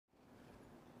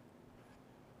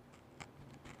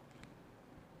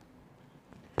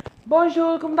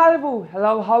Bonjour, comment allez-vous?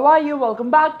 Hello, how are you? Welcome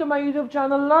back to my YouTube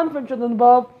channel, Learn French with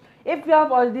Anubhav. If you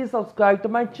have already subscribed to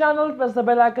my channel, press the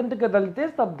bell icon to get the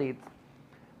latest updates.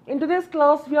 In today's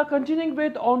class, we are continuing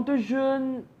with Entre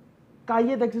Jeunes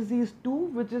Cahier exercise 2,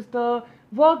 which is the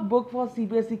workbook for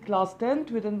CBSE class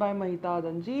 10th, written by Mahitha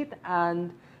Ranjit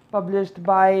and published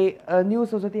by New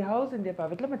Society House India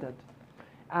Private Limited.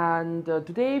 And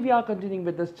today we are continuing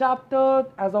with this chapter.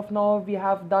 As of now, we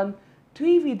have done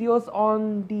 3 videos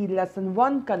on the lesson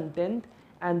 1 content,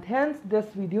 and hence this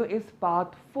video is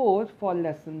part 4 for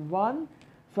lesson 1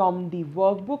 from the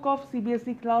workbook of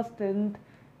CBSE class 10th,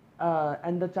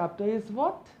 and the chapter is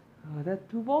what?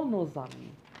 Retrouvons nos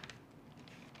amis.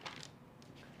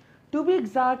 To be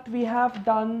exact, we have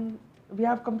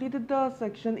completed the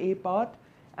section A part,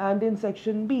 and in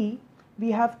section B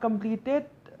we have completed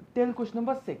till question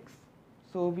number 6.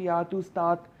 So we are to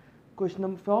start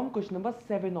from question number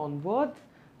 7 onwards.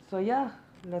 So yeah,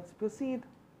 let's proceed.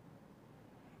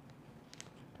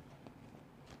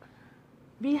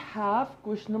 We have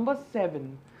question number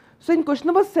 7. So in question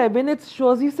number 7, it's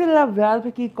choisissez le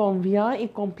verbe qui convient et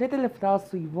complétez les phrases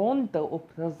suivantes au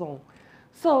présent.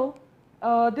 So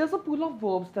there's a pool of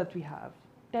verbs that we have,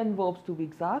 10 verbs to be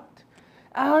exact,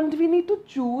 and we need to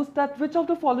choose that which of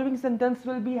the following sentence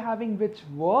will be having which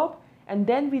verb, and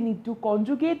then we need to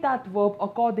conjugate that verb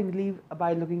accordingly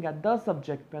by looking at the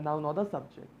subject pronoun or the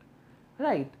subject,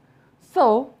 right?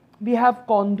 So we have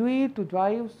conduire to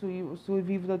drive,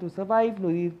 survivre to survive,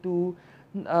 mourir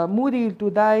to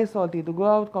die, sortir to go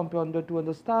out, comprendre to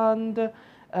understand,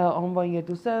 envoyer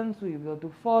to send, suivre to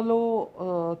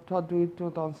follow, traduire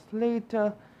to translate,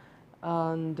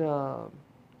 and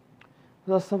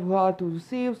recevoir to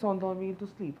receive, s'endormir to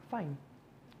sleep. Fine.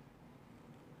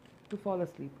 To fall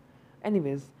asleep.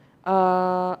 Anyways,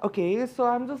 okay, so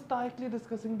I'm just directly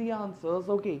discussing the answers.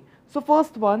 Okay, so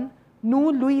first one,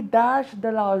 nous lui dash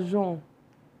de l'argent.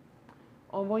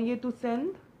 Envoyer to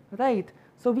send, right?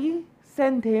 So we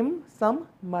send him some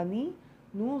money.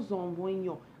 Nous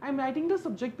envoyons. I'm writing the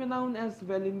subject pronoun as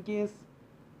well in case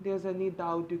there's any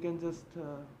doubt. You can just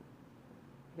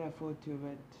refer to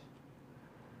it.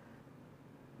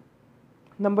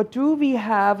 Number 2, we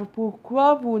have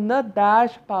pourquoi vous ne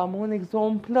dash pas mon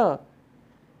exemple?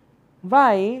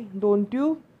 Why don't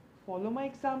you follow my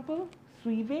example?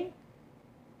 Suivez.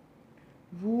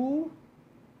 Vous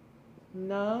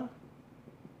ne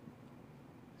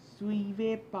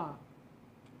suivez pas.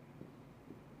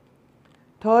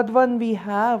 Third one, we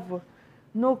have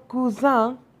nos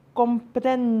cousins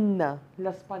comprennent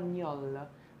l'espagnol.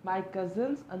 My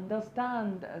cousins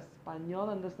understand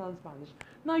Spanish.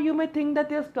 Now you may think that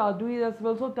there's traduire as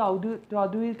well, so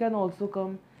traduire can also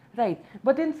come, right?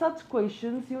 But in such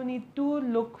questions, you need to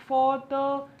look for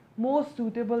the most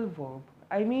suitable verb.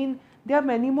 I mean, there are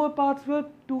many more parts where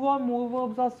 2 or more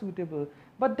verbs are suitable.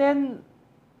 But then,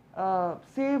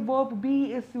 say verb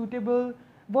B is suitable,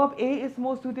 verb A is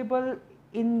more suitable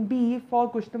in B for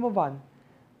question number 1.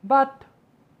 But,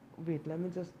 wait, let me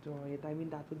just draw it. I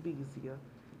mean, that would be easier.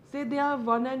 Say there are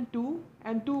 1 and 2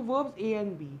 verbs A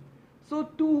and B. So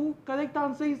 2, correct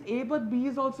answer is A, but B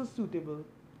is also suitable,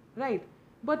 right?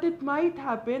 But it might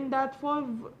happen that for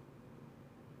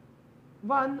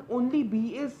 1 only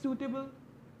B is suitable,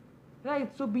 right?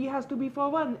 So B has to be for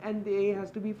 1 and A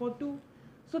has to be for 2.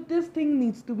 So this thing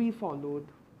needs to be followed.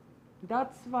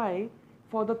 That's why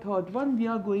for the third one we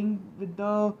are going with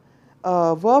the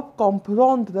verb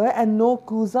comprendre, and nos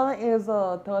cousins is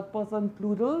a third person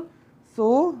plural.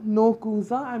 So, nos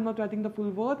cousins, I'm not writing the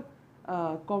full word,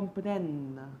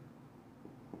 comprennent.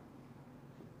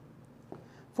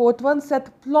 Fourth one, cette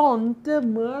plante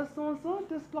meurt sans eau.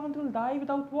 This plant will die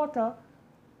without water.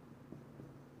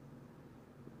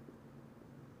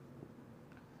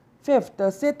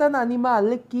 Fifth, c'est un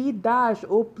animal qui dash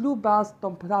aux plus basses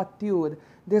températures.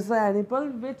 This is an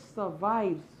animal which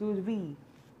survives, survie.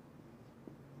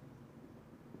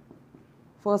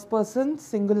 First person,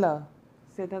 singular.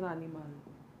 C'est un animal.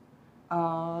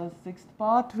 Sixth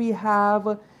part, we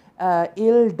have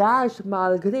il dash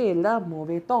malgré le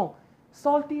mauvais temps.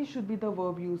 Salty should be the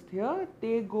verb used here.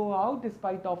 They go out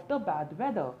despite of the bad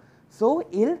weather. So,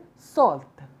 il sort.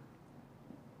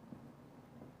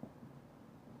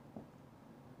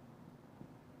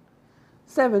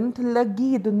 Seventh, le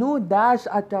guide nous dash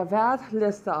à travers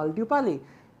les salles du palais.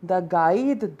 The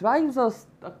guide drives us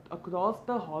across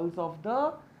the halls of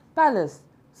the palace.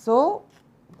 So,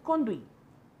 conduit.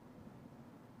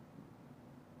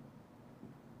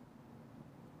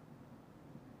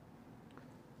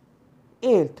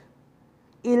 Eighth,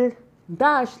 ils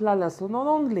dash la leçon en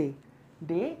anglais.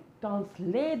 They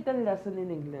translate the lesson in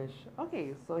English.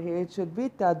 Okay, so here it should be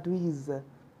traduise.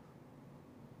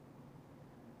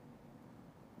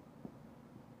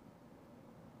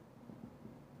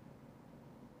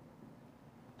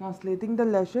 translating the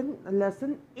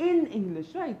lesson in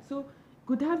English, right? So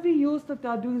could have we used the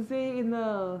traduire in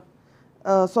a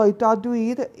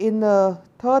traduire in a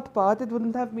third part? It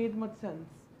wouldn't have made much sense,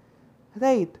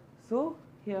 right? So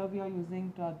here we are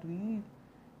using traduire,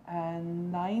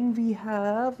 and 9 we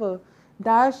have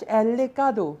dash el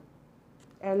recado,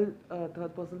 el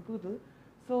third person plural.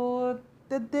 So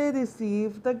did they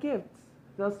receive the gifts?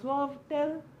 Reserve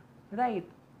tell, right?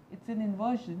 It's an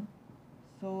inversion.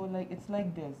 So like it's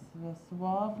like this,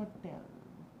 reserve tell.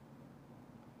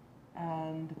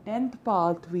 And 10th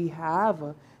part we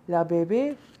have la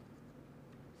bébé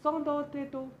s'endort très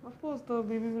tôt. Of course the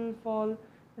baby will fall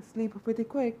asleep pretty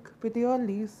quick, pretty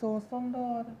early, so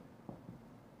s'endort.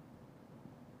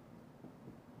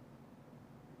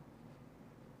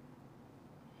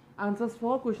 Answers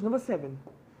for question number 7.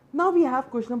 Now we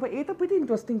have question number 8, a pretty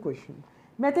interesting question.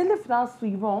 Mettez les phrases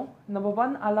suivantes. Number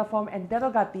 1 à la forme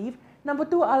interrogative. Number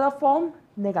 2 à la forme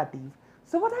negative.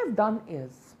 So what I have done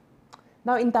is,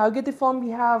 now interrogative form we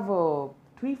have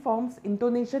 3 forms: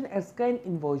 intonation, esca and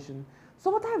inversion. So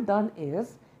what I have done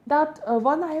is that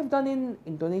 1 I have done in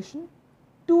intonation,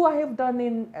 2 I have done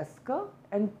in esca,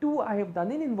 and 2 I have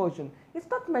done in inversion. It's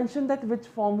not mentioned that which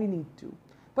form we need to,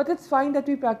 but it's fine that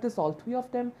we practice all 3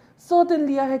 of them.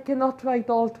 Certainly I cannot write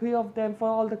all 3 of them for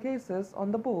all the cases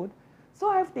on the board, so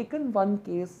I have taken 1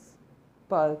 case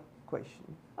per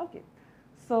question. Okay,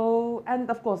 so and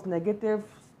of course negative,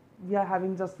 we are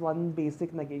having just 1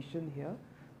 basic negation here,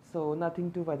 so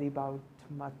nothing to worry about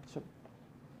much.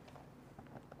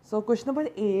 So question number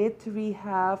 8, we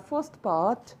have first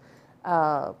part,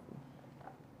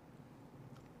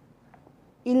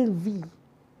 il vit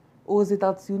aux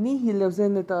États-Unis. He lives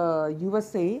in the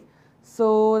USA.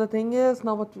 So the thing is,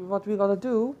 now what we gotta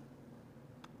do,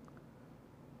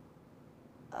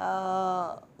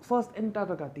 first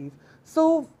interrogative.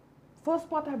 So first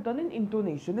part I have done in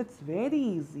intonation. It's very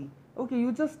easy. Okay,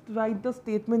 you just write the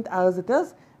statement as it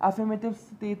is, affirmative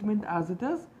statement as it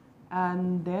is,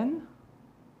 and then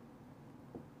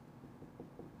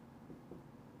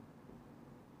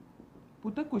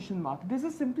put a question mark. This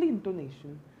is simply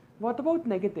intonation. What about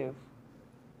negative?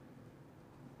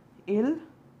 Il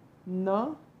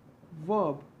ne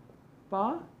verb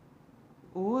pas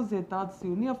aux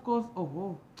États-Unis. Of course,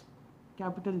 oh,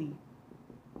 capital E.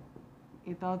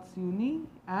 États-Unis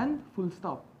and full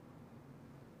stop.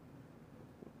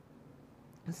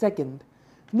 Second,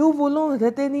 nous voulons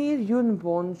retenir une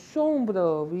bonne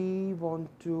chambre. We want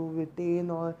to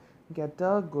retain or get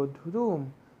a good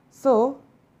room. So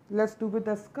let's do with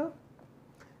esca.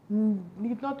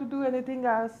 Need not to do anything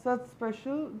as such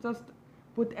special, just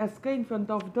put esca in front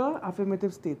of the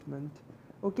affirmative statement.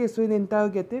 Okay, so in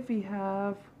interrogative we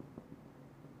have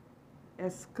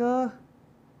esca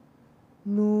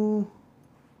nous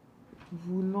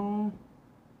voulons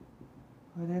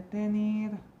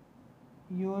retenir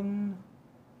une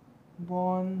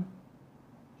bonne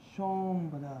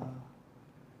chambre.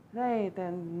 Right,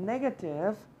 and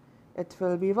negative, it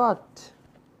will be what?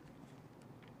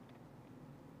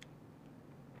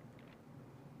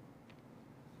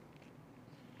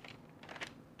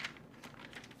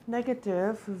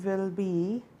 Negative will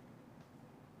be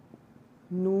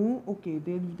nous, okay,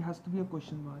 there has to be a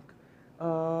question mark.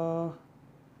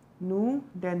 Nous,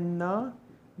 then na,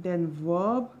 then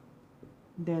verb,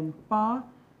 then pas.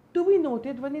 To be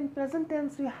noted, when in present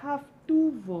tense we have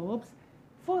 2 verbs.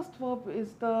 First verb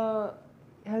is the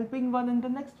helping one and the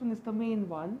next one is the main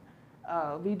one.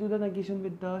 We do the negation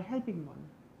with the helping one,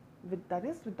 that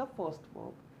is with the first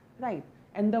verb, right?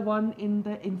 And the one in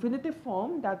the infinitive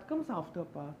form, that comes after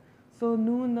pas. So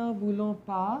nous ne voulons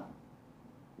pas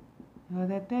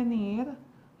retenir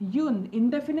une.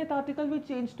 Indefinite article will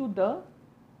change to the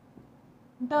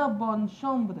bonne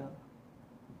chambre.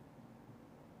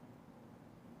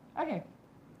 Okay.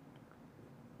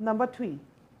 Number 3.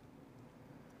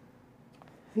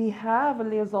 We have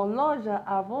les horloges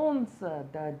avancent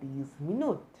de 10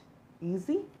 minutes.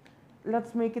 Easy.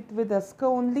 Let's make it with esca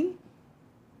only.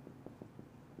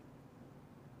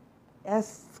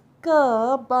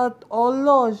 Esca, but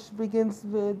horloge begins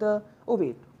with oh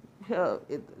wait,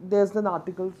 there's an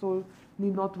article, so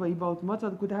need not worry about much.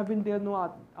 It could have been there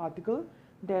no article,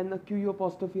 then a Q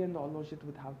apostrophe and horloge it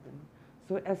would have been.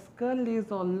 So esca les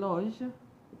horloges.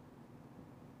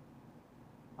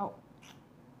 Oh,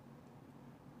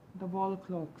 the wall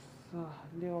clocks.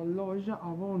 Les horloges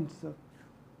avancent.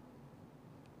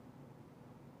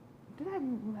 Did I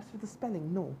mess with the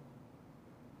spelling? No.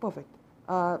 Perfect.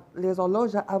 Les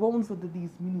horloges avancent de 10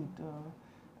 minutes.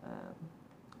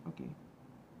 Okay.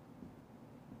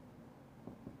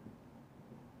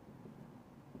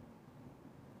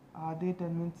 Are they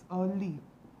 10 minutes early?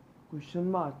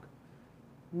 question mark.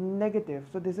 Negative.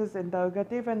 So this is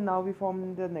interrogative, and now we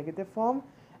form the negative form.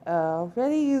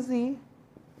 Very easy.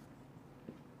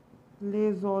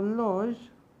 Les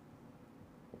horloges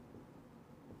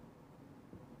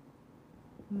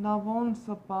n'avancent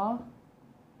pas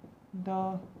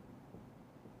de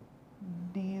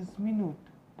 10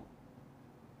 minutes.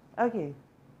 Okay.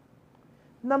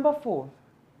 Number 4.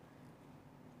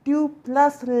 Tu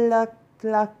places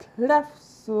la clef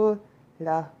sur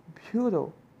la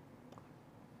bureau.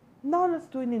 Now let's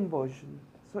do an inversion.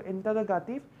 So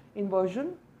interrogative,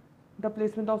 inversion, the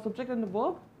placement of subject and the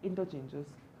verb interchanges.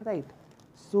 Right.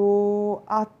 So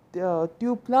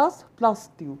tu plus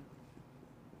tu.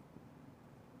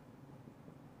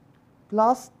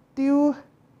 Plus tu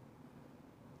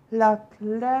la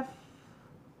clef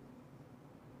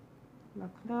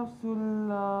sur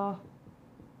la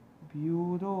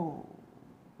bureau.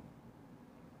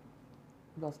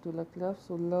 Plus tu la clef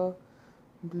sur la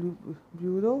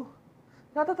bureau.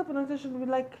 Yeah, that the pronunciation will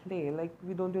be like clay, like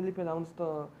we don't really pronounce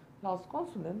the last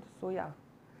consonant. So yeah,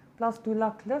 plus tu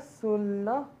la clef sur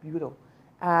la bureau.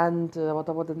 And what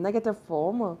about the negative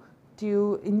form?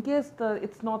 In case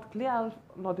it's not clear, I'll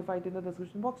notify it in the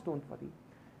description box. Don't worry.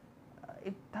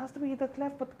 It has to be the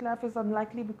clef, but clef is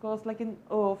unlikely because, like in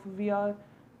of, we are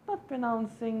not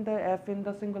pronouncing the f in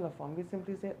the singular form. We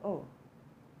simply say oh.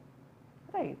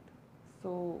 Right.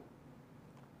 So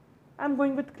I'm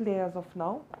going with clear as of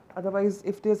now. Otherwise,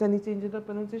 if there's any change in the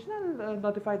pronunciation, I'll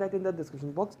notify that in the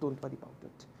description box. Don't worry about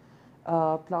it.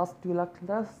 Place tu la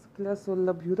clé sur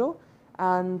le bureau,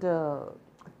 and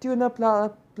tu ne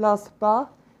places pas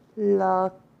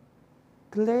la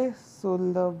clé sur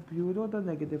le bureau, the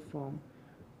negative form.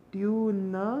 Tu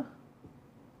ne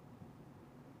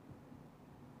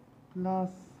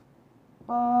places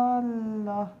pas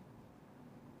la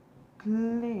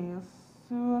clé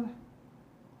sur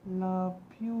le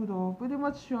bureau. Pretty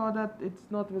much sure that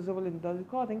it's not visible in the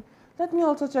recording. Let me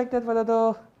also check that whether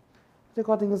the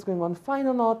recording is going on fine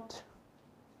or not.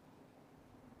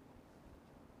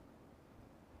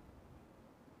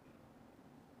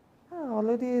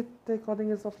 Already the recording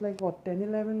is of like what,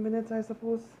 10-11 minutes, I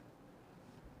suppose.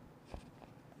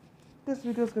 This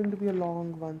video is going to be a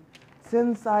long one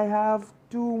since I have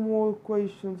 2 more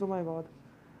questions. Oh my god,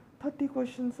 30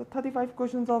 questions, 35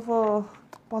 questions of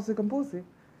Passé Composé.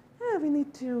 Yeah, we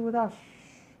need to rush.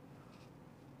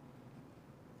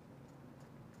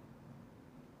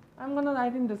 I'm gonna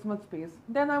write in this much space.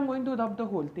 Then I'm going to rub the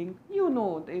whole thing. You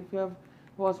know, if you have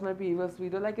watched my previous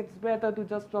video, like it's better to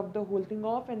just rub the whole thing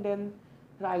off and then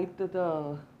write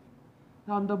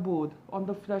on the board, on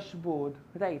the fresh board,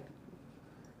 right?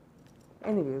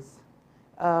 Anyways,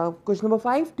 question number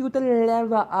 5. Tu te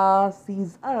lèves à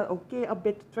 6 heures. Okay, a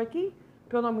bit tricky.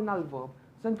 Pronominal verb.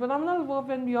 So in pronominal verb,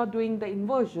 when we are doing the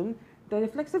inversion, the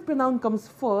reflexive pronoun comes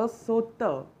first, so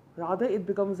te. Rather, it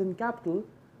becomes in capital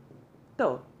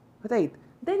te, right?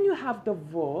 Then you have the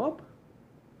verb,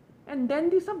 and then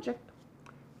the subject.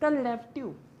 Te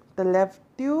lèves-tu. Te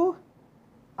lèves-tu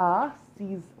à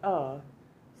 6 heures.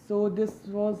 So this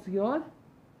was your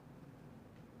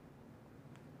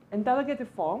interrogative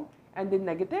form, and the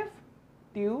negative,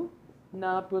 tu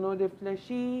ne pronom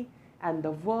réfléchi, and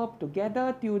the verb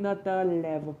together, tu ne te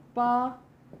lèves pas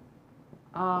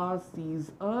à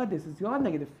 6 heures. This is your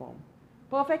negative form.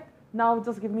 Perfect. Now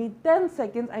just give me 10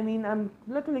 seconds. I mean, I'm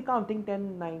literally counting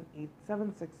 10, 9, 8,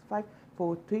 7, 6, 5,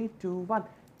 4, 3, 2, 1.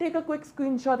 Take a quick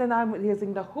screenshot, and I'm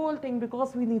erasing the whole thing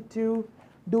because we need to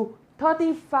do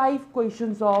 35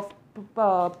 questions of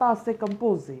Passé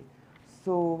Composé.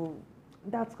 So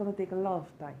that's going to take a lot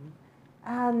of time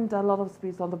and a lot of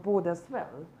space on the board as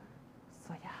well.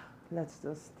 So yeah, let's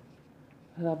just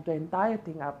rub the entire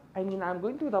thing up. I mean, I'm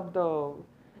going to rub the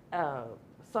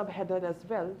subheader as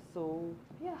well. So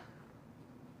yeah.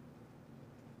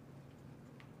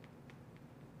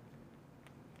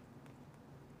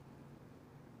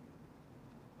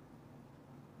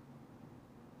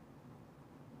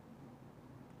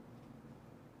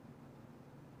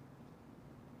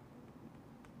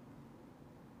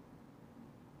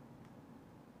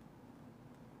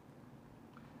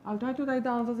 I'll try to write the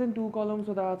answers in 2 columns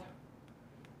so that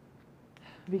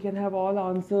we can have all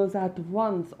answers at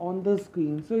once on the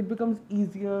screen, so it becomes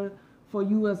easier for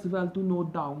you as well to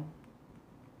note down.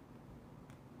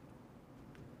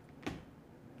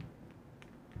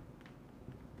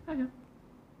 Okay,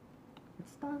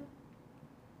 it's done.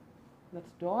 Let's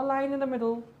draw a line in the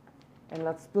middle and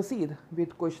let's proceed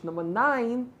with question number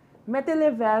 9. Mettez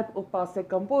les verbes au passé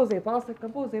composé. Passé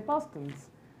composé, past tense.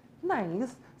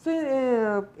 Nice. So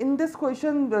in this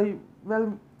question,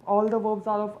 well, all the verbs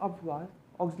are of avoir.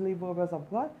 Auxiliary verb is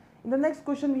avoir, In the next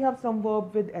question, we have some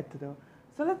verb with être.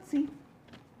 So let's see.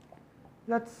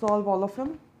 Let's solve all of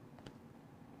them.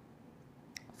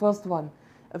 First one,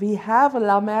 we have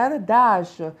la mère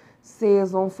dash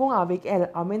ses enfants avec elle.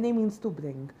 Amener means to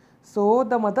bring. So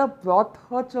the mother brought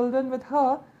her children with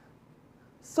her.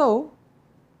 So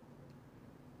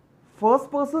first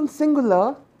person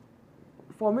singular,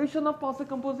 formation of passé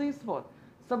composé is what?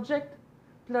 Subject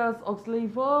plus auxiliary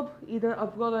verb, either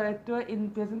avoir or être in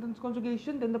present tense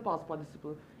conjugation, then the past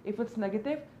participle. If it's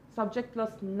negative, subject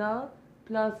plus na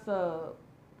plus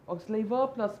auxiliary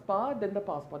verb plus pa, then the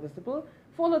past participle,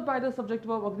 followed by the subject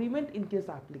verb agreement in case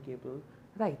applicable.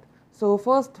 Right. So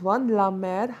first one, la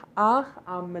mère a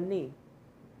amené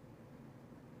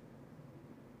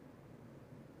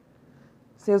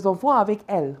ses enfants avec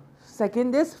elle.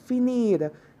 Second is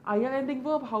finir. Ir ending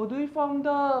verb, how do we form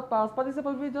the past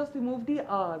participle? We just remove the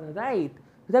r, right?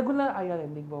 Regular ir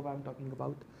ending verb I'm talking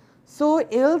about. So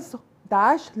ils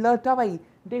dash le travail.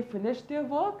 They finished their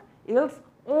work. Ils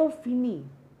ont fini.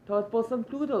 Third person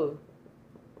plural.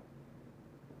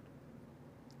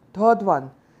 Third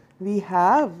one, we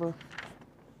have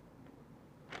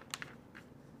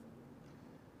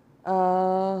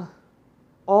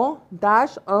on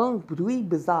dash un bruit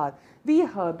bizarre. We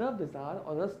heard a bizarre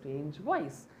or a strange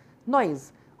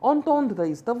noise. Entendre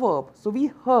is the verb. So we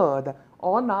heard.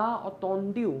 On a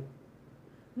entendu.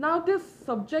 Now this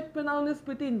subject pronoun is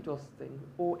pretty interesting.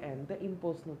 On, the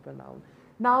impersonal pronoun.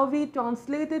 Now we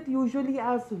translate it usually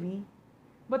as we,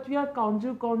 but we are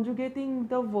conjugating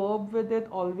the verb with it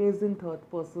always in third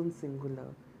person singular.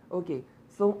 Okay,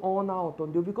 so on a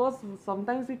entendu, because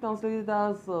sometimes we translate it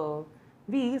as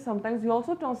we, sometimes we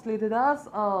also translate it as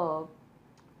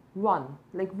one,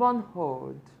 like one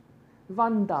heard,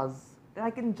 one does,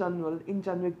 like in general, in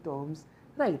generic terms,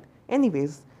 right?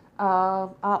 Anyways,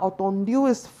 entendu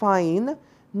is fine.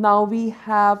 Now we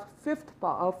have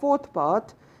fourth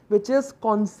part, which is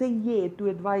conseiller, to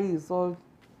advise, or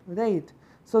right.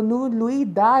 So Louis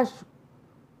dashed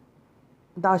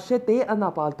an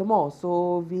appartement.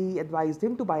 So we advised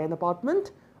him to buy an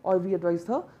apartment, or we advised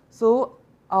her. So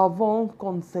avons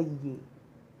conseillé.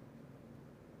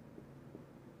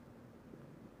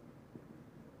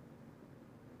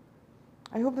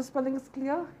 I hope the spelling is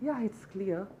clear. Yeah, it's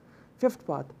clear. Fifth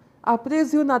part.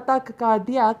 Après une attaque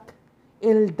cardiaque,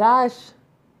 il dash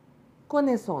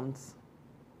connaissance.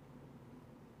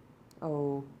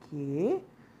 Okay.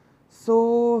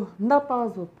 So, ne pas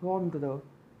prendre.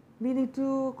 We need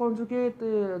to conjugate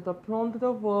the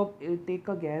prendre verb take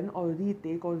again, or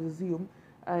retake, or resume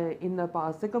in the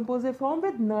passé composé form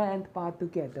with ne and pas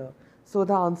together. So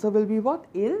the answer will be what?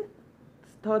 Il,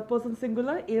 third person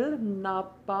singular, il n'a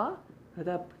pas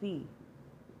repris.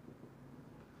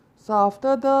 So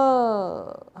after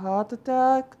the heart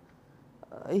attack,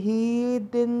 he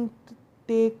didn't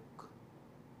take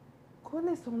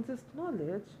connaissance is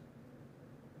knowledge.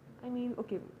 I mean,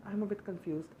 okay, I'm a bit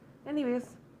confused.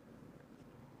 Anyways,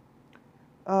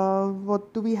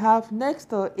 what do we have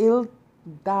next? Il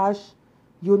dash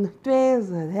une très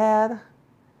rare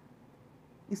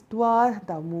histoire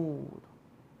d'amour.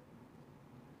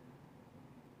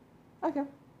 Okay.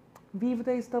 Vivre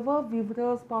is the verb.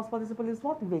 Vivre's past participle is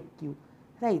what? Vécu.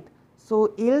 Right.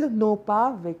 So, il n'a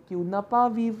pas vécu. N'a pas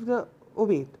vivre. Oh,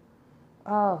 wait.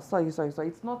 Sorry.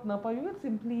 It's not n'a pas vivre, it's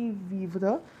simply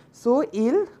vivre. So,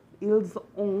 ils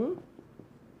ont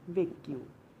vécu.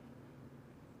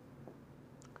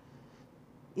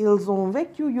 Ils ont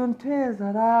vécu une très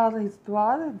rare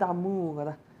histoire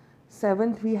d'amour.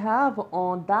 Seventh, we have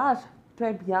on dash,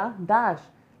 très bien, dash,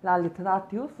 la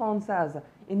littérature française,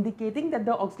 indicating that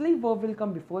the auxiliary verb will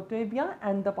come before très bien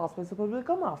and the past participle will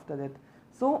come after it.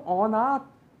 So, on a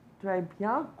très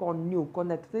bien connu.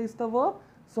 Connaître is the verb.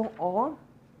 So, on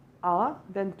a,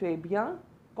 then très bien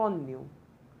connu.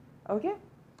 Okay?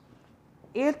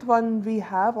 Eighth one we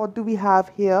have, what do we have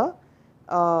here?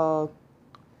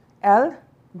 Elle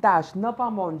dash, n'a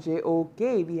pas mangé.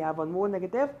 Okay, we have one more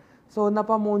negative. So, n'a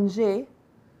pas mangé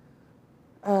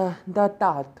the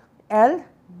tarte. Elle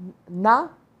n'a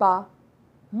pas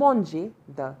mangé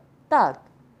the tarte.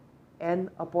 N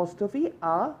apostrophe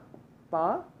a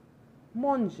pas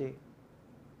mangé.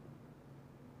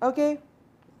 Okay?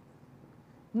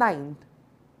 Ninth.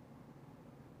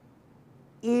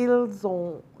 Ils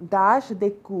ont dash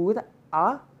des cours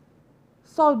à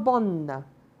Sorbonne.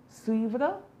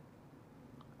 Suivre.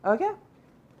 Okay?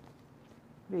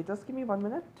 Wait, just give me 1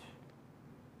 minute.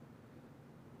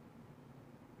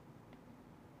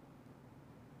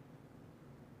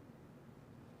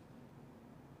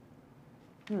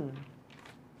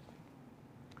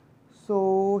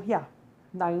 So, yeah,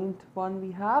 ninth one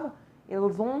we have,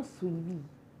 ils ont suivi.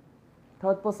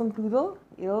 Third person plural,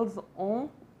 ils ont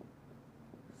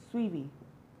suivi.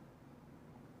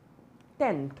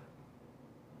 10th.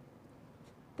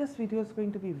 This video is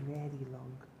going to be very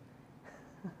long.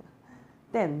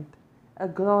 10th.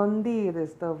 Grandir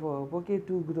is the verb, okay,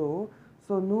 to grow.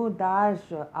 So, nous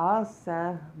dash à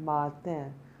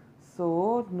Saint-Martin.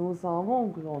 So, nous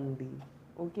avons grandi.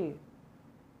 Okay.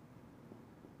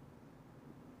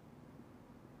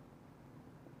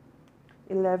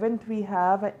 Eleventh, we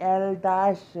have elle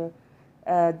dash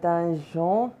d'un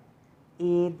jaune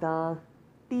et d'un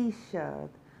t-shirt.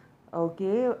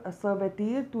 Okay,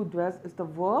 servir, to dress is the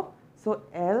verb. So,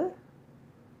 elle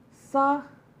sa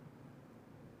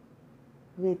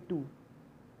vêtue.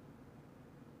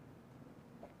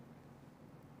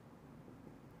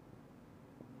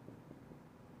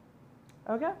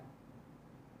 Okay.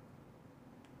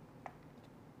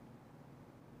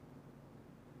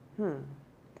 Hmm.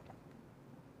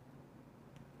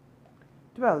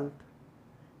 12th.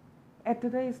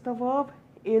 Être is the verb.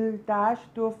 Il dash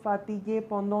to fatigué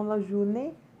pendant la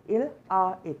journée. Il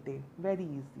a été. Very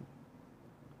easy.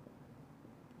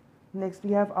 Next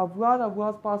we have avoir.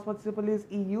 Avoir's past participle is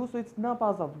EU, so it's ne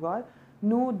pas avoir.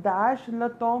 Nous dash le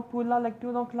temps pour la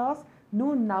lecture en classe.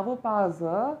 Nous n'avons pas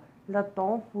le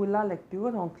temps pour la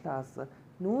lecture en classe.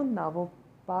 Nous n'avons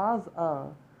pas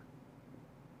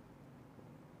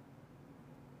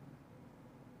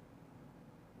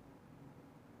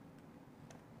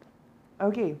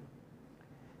Okay.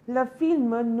 Le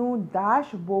film nous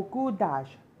dash beaucoup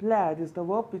dash. Plaid is the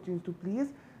verb which means to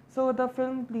please. So the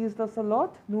film pleased us a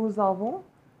lot. Nous avons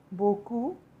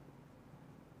beaucoup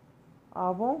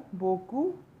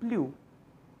plu.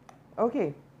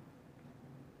 Okay.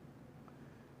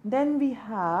 Then we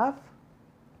have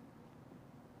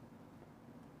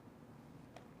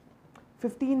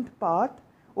 15th part.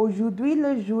 Aujourd'hui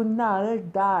le journal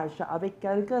dash avec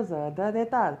quelques heures de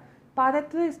retard.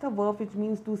 Paraître is the verb which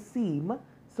means to seem.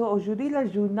 So aujourd'hui le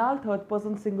journal, third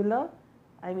person singular.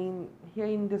 I mean, here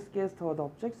in this case, third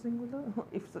object singular,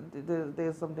 if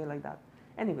there's something like that.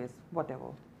 Anyways,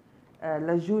 whatever.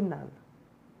 Le journal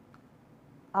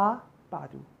a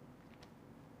paru.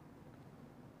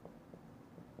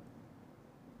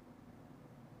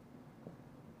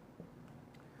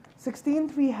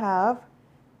 Sixteenth, we have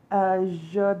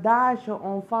je dash,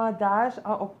 enfin dash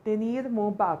à obtenir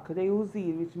mon bac,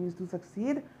 réussir, which means to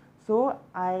succeed. So,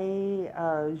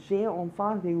 j'ai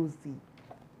enfin réussi.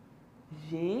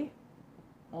 J'ai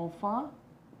enfin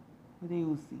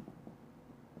réussi.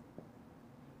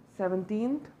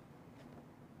 17th.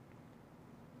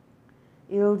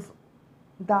 Ils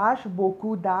dash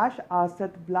beaucoup dash à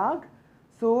cette blague.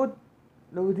 So,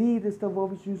 rire is the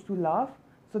verb which used to laugh.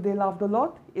 So, they laughed a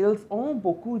lot. Ils ont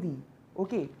beaucoup ri.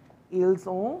 Okay. Ils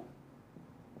ont.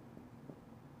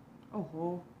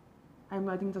 Oh, I'm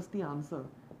writing just the answer.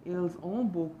 Ils ont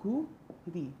beaucoup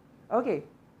ri. Okay.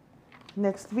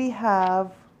 Next we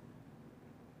have.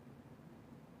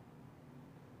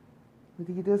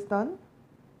 Read is done.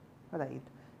 Right.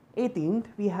 18th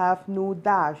we have nous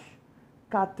dash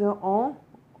 4 ans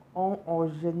en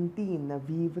Argentine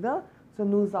vivre. So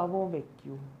nous avons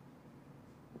vécu.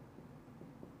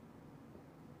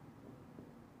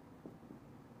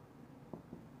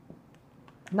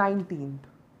 19th.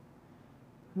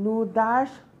 Nous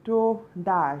dash to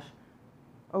dash.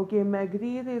 Okay,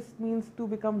 maigrir means to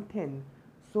become thin.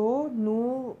 So,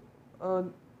 nous,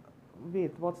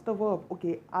 wait, what's the verb?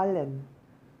 Okay, allen.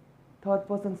 Third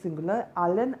person singular.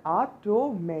 Allen a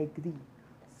to maigri.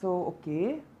 So,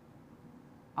 okay,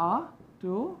 a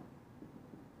to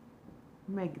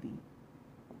maigri.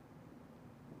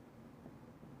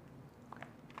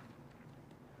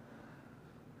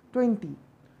 20.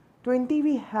 20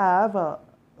 we have,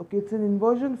 okay, it's an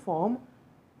inversion form.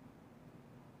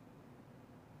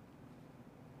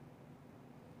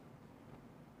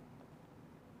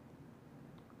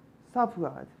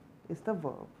 Savoir is the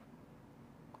verb.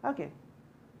 Okay,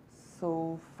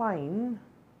 so fine.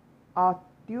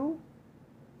 As-tu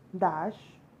dash.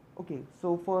 Okay,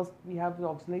 so first we have the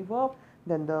auxiliary verb,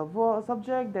 then the verb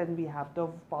subject, then we have the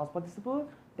past participle,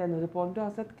 then répondre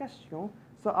à cette question.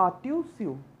 So as-tu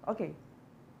su? Okay.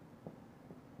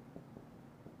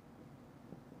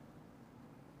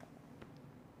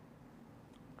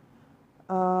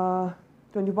 Uh,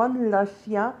 21. Le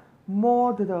chien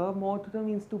mordre. Mordre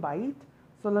means to bite.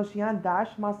 So le chien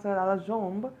dash ma sœur à la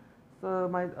jambe. So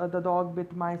the dog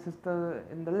bit my sister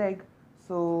in the leg.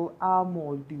 So a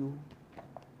mordu.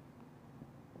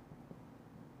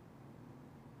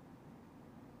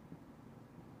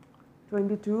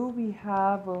 We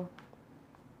have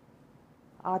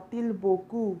a-t-il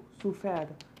beaucoup souffert?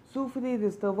 Souffrir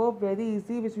is the verb, very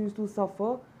easy, which means to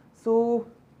suffer. So,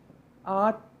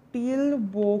 a-t-il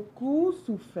beaucoup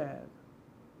souffert?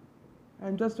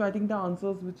 I'm just writing the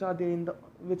answers which are there in the,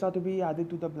 which are to be added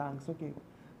to the blanks. Okay.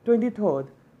 23rd.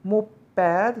 Mon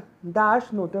père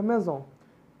dash notre maison.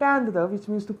 Peindre, which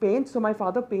means to paint. So my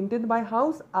father painted my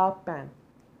house. A peint.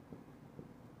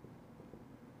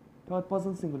 Third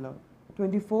person singular.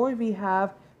 24. We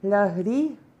have la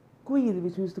riz cuire,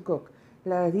 which means to cook.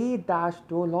 La riz dash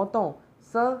trop longtemps.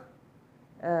 So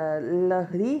la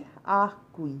riz a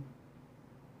cuit.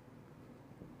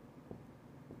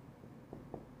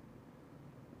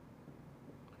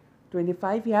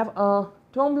 25, we have un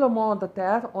tremblement de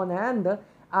terre en Inde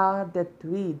a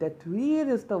détruit. Détruire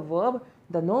is the verb,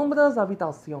 de nombreuses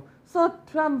habitations. So,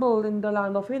 tremble in the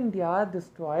land of India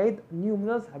destroyed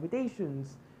numerous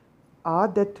habitations. A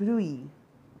détruit.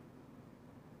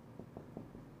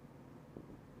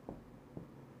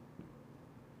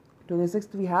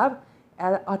 26th, we have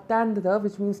atteindre,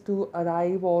 which means to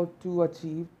arrive or to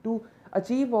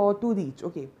achieve or to reach.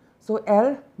 Okay. So,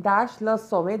 elle dash le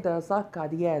sommet de sa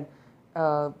carrière.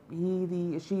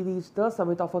 She reached the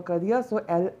summit of her career, so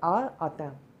elle a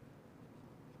atteint.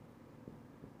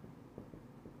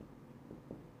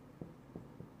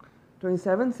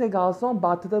 (27) Ces garçons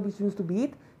battre, which means to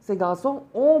beat. Ces garçons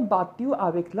ont battu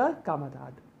avec leurs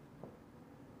camarades.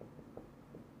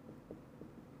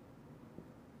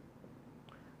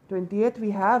 28,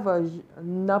 we have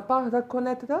ne pas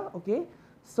reconnaître. Okay.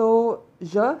 So,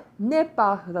 je n'ai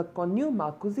pas reconnu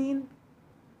ma cousine.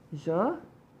 Je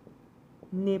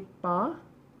n'ai pas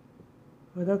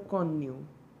reconnu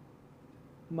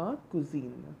ma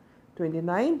cousine.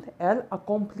 29, elle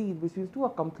accomplit, which means to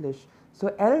accomplish. So,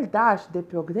 elle dash des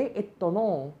progrès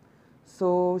étonnants.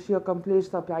 So, she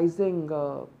accomplished surprising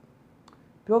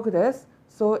progress.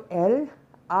 So, elle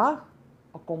a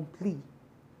accompli.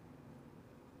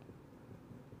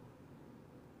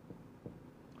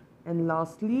 And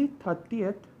lastly,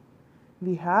 30th,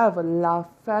 we have la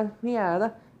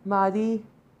fermière Marie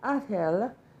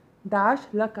Ariel dash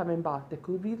le camembert.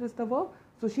 Découvrir is the verb.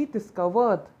 So she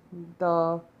discovered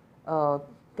the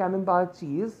camembert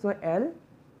cheese. So elle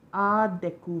a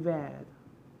découvert.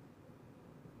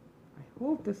 I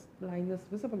hope this line is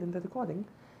visible in the recording.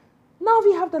 Now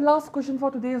we have the last question for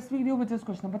today's video, which is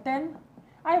question number 10.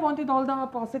 I wanted all the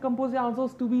Passé Composé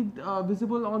answers to be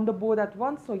visible on the board at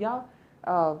once. So yeah,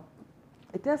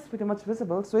 it is pretty much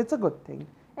visible. So it's a good thing.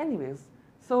 Anyways,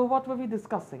 so what were we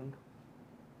discussing?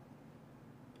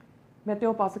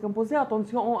 Mettez Passé Composé,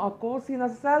 attention en accord si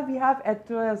nécessaire. We have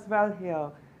être as well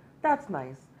here. That's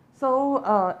nice. So,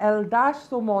 elle dash,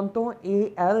 so monton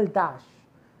et elle dash.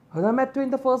 Remettre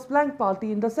in the first blank,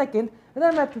 party in the second.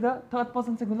 Remettre, third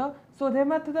person singular. So,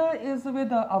 remettre is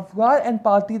with avoir and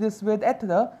party is with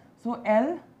être. So,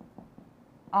 elle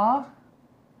a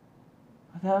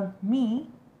remis.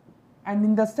 And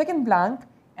in the second blank,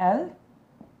 elle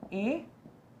a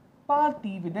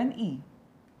party with an e.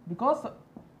 Because a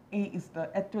is the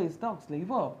être is the auxiliary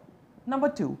verb. Number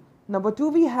 2. Number 2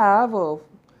 we have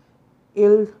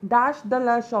il dash de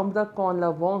la chambre quand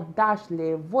le vent dash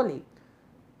les volets.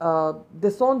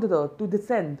 Descendre, to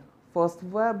descend, first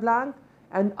blank,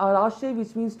 and arracher,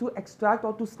 which means to extract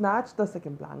or to snatch, the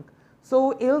second blank.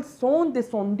 So ils sont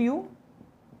descendus.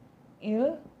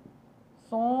 Ils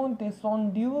sont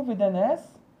descendus with an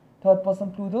s, third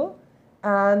person plural,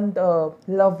 and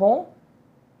le vent,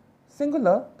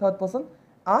 singular, third person,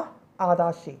 a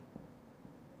arraché.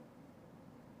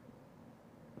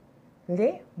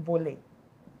 Les volets.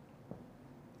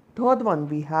 Third one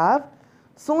we have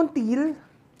sont-ils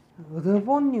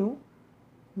revenus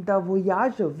de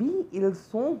voyage? Oui, ils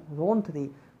sont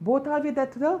rentrés. Both are with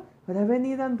être,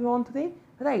 revenir and rentrer,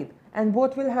 right? And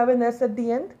both will have an s at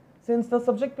the end since the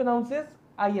subject pronounces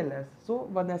ILS. So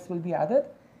one s will be added.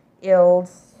 Ils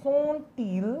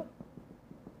sont-ils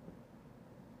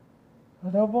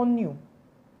revenus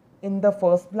in the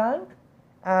first blank,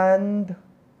 and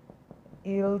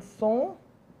ils sont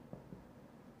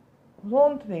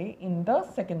rentrés in the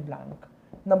second blank.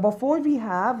 Number 4 we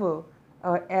have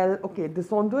elle, okay,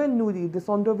 descendre and nourrir.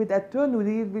 Descendre with être,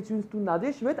 nourrir which means to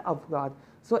nourish with avoir.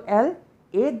 So elle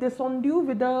est descendue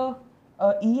with a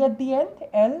e at the end.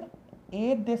 Elle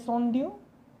est descendue.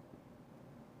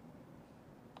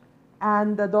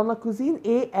 And dans la cuisine,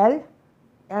 et elle,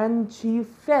 and she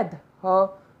fed her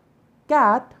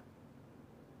cat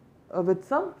with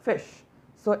some fish.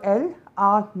 So elle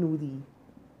a nourri.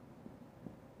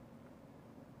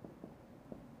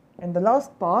 And the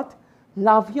last part,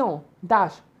 l'avion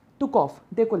dash took off,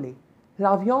 décollé.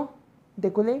 L'avion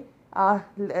décollé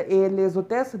et les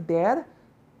hôtesses d'air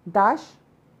dash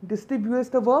Distribuer is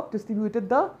the verb, distributed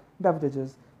the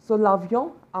beverages. So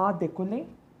l'avion a décollé.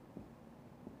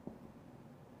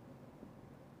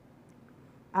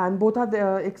 And both are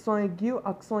the accent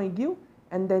aigu,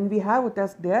 and then we have a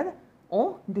test there,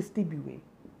 on distribué.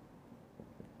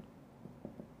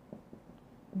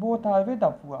 Both are with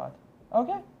avoir.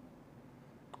 Okay?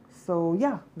 So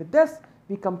yeah, with this,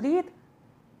 we complete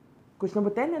question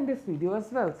number 10 in this video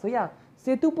as well. So yeah,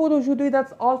 c'est tout pour aujourd'hui.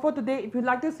 That's all for today. If you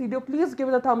like this video, please give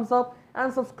it a thumbs up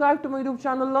and subscribe to my YouTube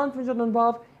channel, Learn from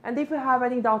Anubhav. And if you have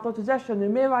any doubt or suggestion, you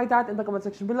may write that in the comment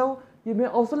section below. You may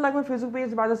also like my Facebook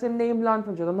page by the same name, Learn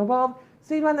from Anubhav.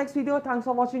 See you in my next video. Thanks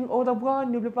for watching. Au revoir.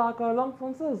 N'oubliez pas que langue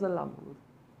française est l'amour.